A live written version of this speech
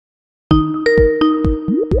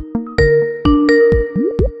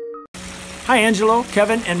Angelo,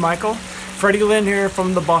 Kevin, and Michael. Freddie Lynn here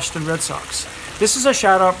from the Boston Red Sox. This is a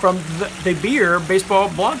shout out from the Beer Baseball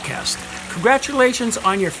Blogcast. Congratulations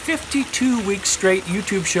on your 52-week straight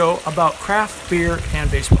YouTube show about craft beer and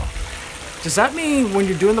baseball. Does that mean when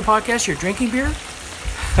you're doing the podcast, you're drinking beer?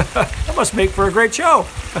 That must make for a great show.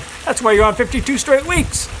 That's why you're on 52 straight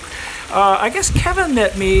weeks. I guess Kevin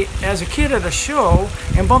met me as a kid at a show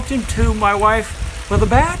and bumped into my wife with a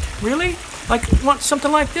bat. Really? Like, want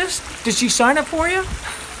something like this? Did she sign up for you?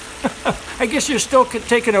 I guess you're still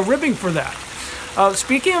taking a ribbing for that.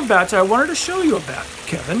 Speaking of bats, I wanted to show you a bat,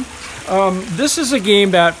 Kevin. This is a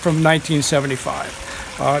game bat from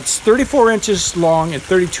 1975. It's 34 inches long and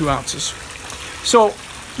 32 ounces. So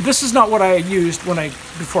this is not what I used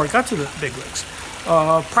before I got to the big leagues.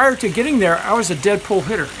 Prior to getting there, I was a dead pull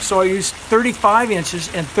hitter. So I used 35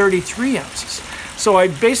 inches and 33 ounces. So I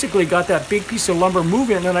basically got that big piece of lumber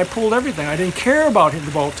moving and I pulled everything. I didn't care about hitting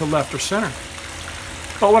the ball to left or center.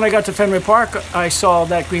 But when I got to Fenway Park, I saw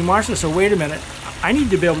that green monster. So wait a minute, I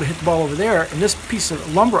need to be able to hit the ball over there. And this piece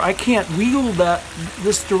of lumber, I can't wheel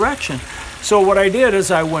this direction. So what I did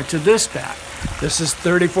is I went to this bat. This is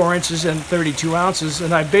 34 inches and 32 ounces.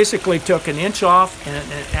 And I basically took an inch off and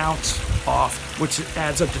an ounce off, which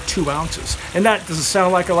adds up to 2 ounces. And that doesn't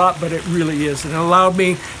sound like a lot, but it really is. And it allowed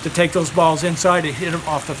me to take those balls inside and hit them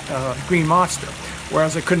off the green monster,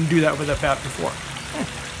 whereas I couldn't do that with that bat before.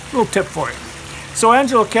 Little tip for you. So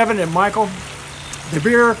Angelo, Kevin, and Michael, the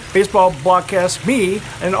Beer Baseball Blogcast, me,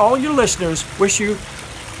 and all your listeners wish you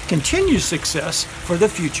continued success for the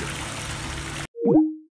future.